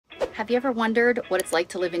Have you ever wondered what it's like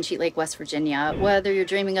to live in Cheat Lake, West Virginia? Whether you're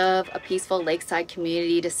dreaming of a peaceful lakeside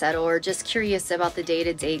community to settle or just curious about the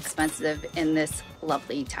day-to-day expenses in this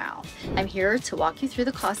lovely town. I'm here to walk you through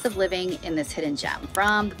the cost of living in this hidden gem.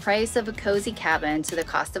 From the price of a cozy cabin to the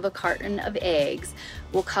cost of a carton of eggs,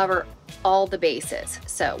 we'll cover all the bases.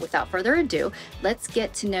 So without further ado, let's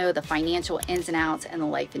get to know the financial ins and outs and the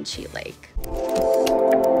life in Cheat Lake.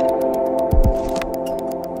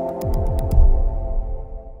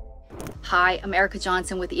 Hi, I'm Erika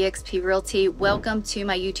Johnson with eXp Realty. Welcome to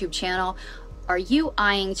my YouTube channel. Are you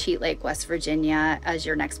eyeing Cheat Lake, West Virginia as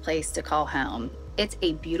your next place to call home? It's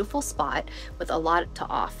a beautiful spot with a lot to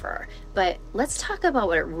offer, but let's talk about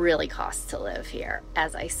what it really costs to live here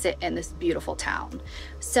as I sit in this beautiful town.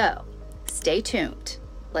 So stay tuned.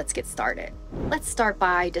 Let's get started. Let's start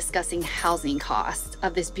by discussing housing costs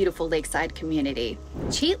of this beautiful lakeside community.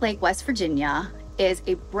 Cheat Lake, West Virginia is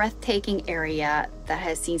a breathtaking area that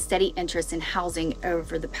has seen steady interest in housing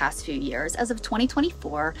over the past few years. As of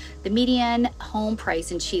 2024, the median home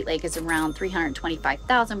price in Cheat Lake is around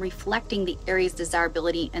 $325,000, reflecting the area's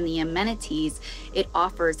desirability and the amenities it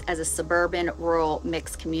offers as a suburban rural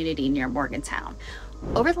mixed community near Morgantown.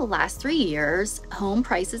 Over the last 3 years, home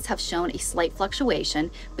prices have shown a slight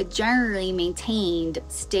fluctuation, but generally maintained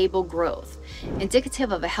stable growth,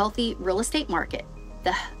 indicative of a healthy real estate market.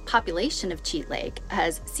 The population of Cheat Lake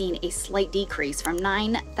has seen a slight decrease from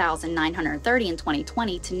 9,930 in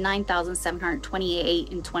 2020 to 9,728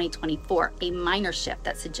 in 2024, a minor shift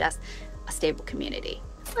that suggests a stable community.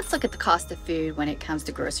 Let's look at the cost of food when it comes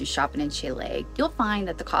to grocery shopping in Cheat Lake. You'll find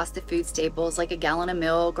that the cost of food staples like a gallon of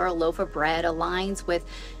milk or a loaf of bread aligns with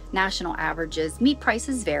national averages. Meat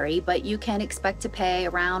prices vary, but you can expect to pay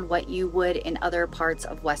around what you would in other parts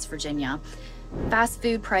of West Virginia. Fast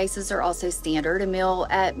food prices are also standard. A meal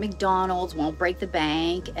at McDonald's won't break the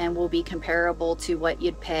bank and will be comparable to what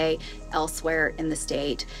you'd pay elsewhere in the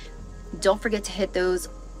state. Don't forget to hit those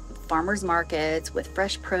farmers markets with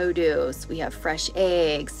fresh produce. We have fresh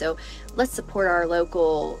eggs. So let's support our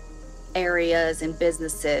local areas and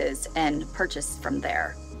businesses and purchase from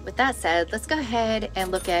there. With that said, let's go ahead and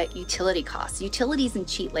look at utility costs. Utilities in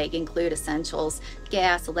Cheat Lake include essentials,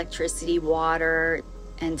 gas, electricity, water,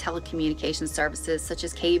 and telecommunication services such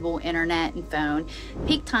as cable, internet, and phone.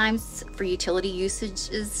 Peak times for utility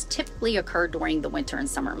usages typically occur during the winter and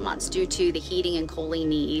summer months due to the heating and cooling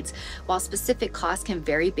needs. While specific costs can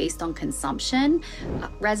vary based on consumption,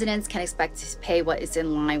 residents can expect to pay what is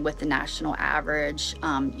in line with the national average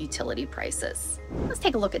utility prices. Let's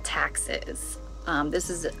take a look at taxes.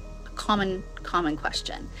 This is a common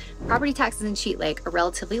question. Property taxes in Cheat Lake are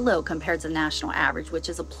relatively low compared to the national average, which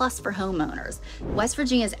is a plus for homeowners. West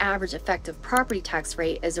Virginia's average effective property tax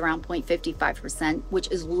rate is around 0.55%, which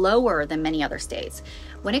is lower than many other states.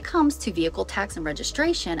 When it comes to vehicle tax and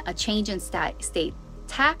registration, a change in state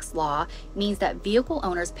tax law means that vehicle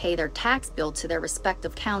owners pay their tax bill to their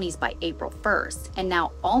respective counties by April 1st. And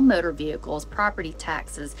now all motor vehicles property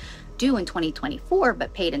taxes due in 2024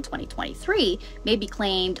 but paid in 2023 may be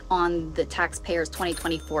claimed on the taxpayer's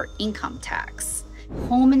 2024 income tax.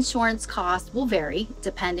 Home insurance costs will vary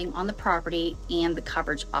depending on the property and the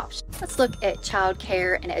coverage option. Let's look at child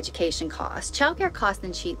care and education costs. Child care costs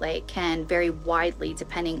in Cheat Lake can vary widely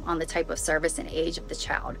depending on the type of service and age of the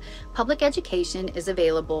child. Public education is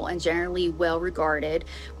available and generally well regarded,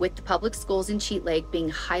 with the public schools in Cheat Lake being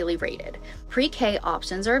highly rated. Pre-K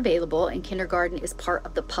options are available and kindergarten is part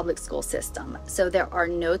of the public school system, so there are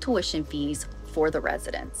no tuition fees for the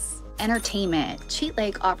residents. Entertainment. Cheat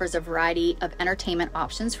Lake offers a variety of entertainment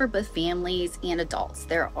options for both families and adults.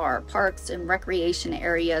 There are parks and recreation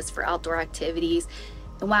areas for outdoor activities.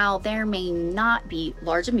 And while there may not be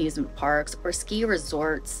large amusement parks or ski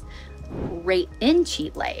resorts right in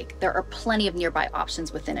Cheat Lake, there are plenty of nearby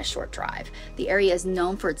options within a short drive. The area is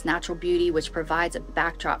known for its natural beauty, which provides a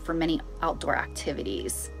backdrop for many outdoor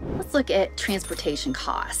activities. Let's look at transportation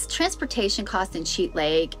costs. Transportation costs in Cheat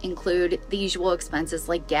Lake include the usual expenses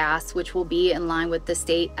like gas, which will be in line with the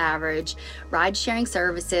state average. Ride-sharing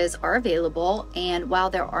services are available, and while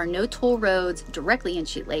there are no toll roads directly in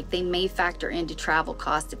Cheat Lake, they may factor into travel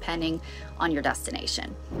costs depending on your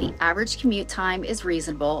destination. The average commute time is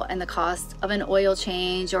reasonable, and the cost of an oil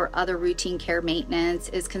change or other routine care maintenance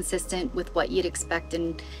is consistent with what you'd expect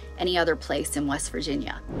in any other place in West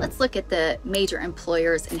Virginia. Let's look at the major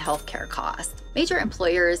employers and healthcare costs. Major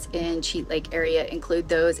employers in Cheat Lake area include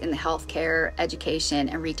those in the healthcare, education,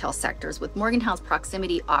 and retail sectors, with Morgantown's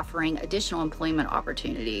proximity offering additional employment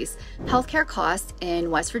opportunities. Healthcare costs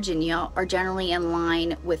in West Virginia are generally in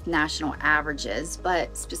line with national averages,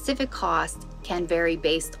 but specific costs can vary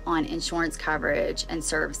based on insurance coverage and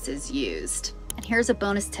services used. And here's a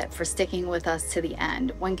bonus tip for sticking with us to the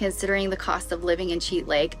end. When considering the cost of living in Cheat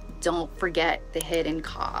Lake, don't forget the hidden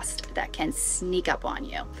cost that can sneak up on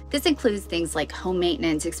you. This includes things like home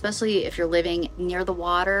maintenance, especially if you're living near the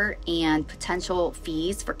water, and potential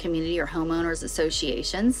fees for community or homeowners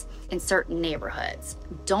associations in certain neighborhoods.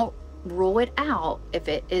 Don't rule it out if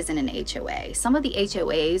it isn't an HOA. Some of the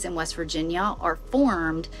HOAs in West Virginia are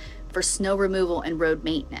formed for snow removal and road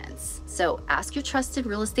maintenance. So ask your trusted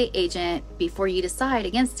real estate agent before you decide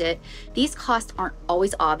against it. These costs aren't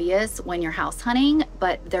always obvious when you're house hunting,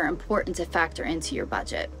 but they're important to factor into your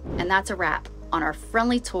budget. And that's a wrap on our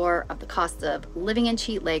friendly tour of the cost of living in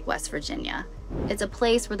Cheat Lake, West Virginia. It's a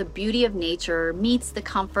place where the beauty of nature meets the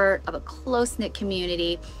comfort of a close-knit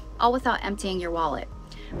community, all without emptying your wallet.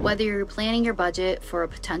 Whether you're planning your budget for a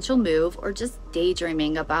potential move or just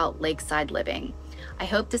daydreaming about lakeside living, I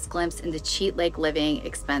hope this glimpse into Cheat Lake living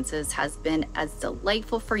expenses has been as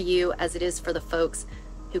delightful for you as it is for the folks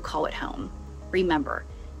who call it home. Remember,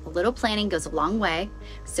 a little planning goes a long way,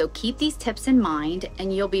 so keep these tips in mind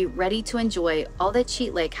and you'll be ready to enjoy all that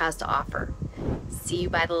Cheat Lake has to offer. See you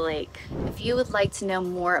by the lake. If you would like to know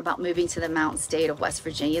more about moving to the mountain state of West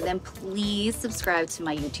Virginia, then please subscribe to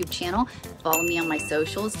my YouTube channel. Follow me on my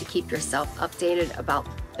socials to keep yourself updated about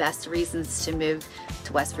best reasons to move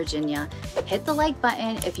to West Virginia. Hit the like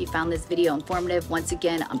button if you found this video informative. Once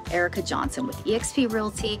again, I'm Erika Johnson with eXp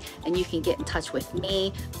Realty, and you can get in touch with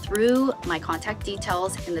me through my contact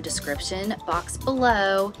details in the description box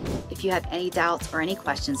below. If you have any doubts or any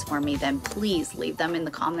questions for me, then please leave them in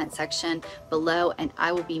the comment section below and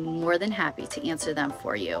I will be more than happy to answer them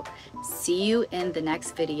for you. See you in the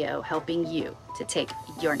next video, helping you to take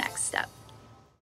your next step.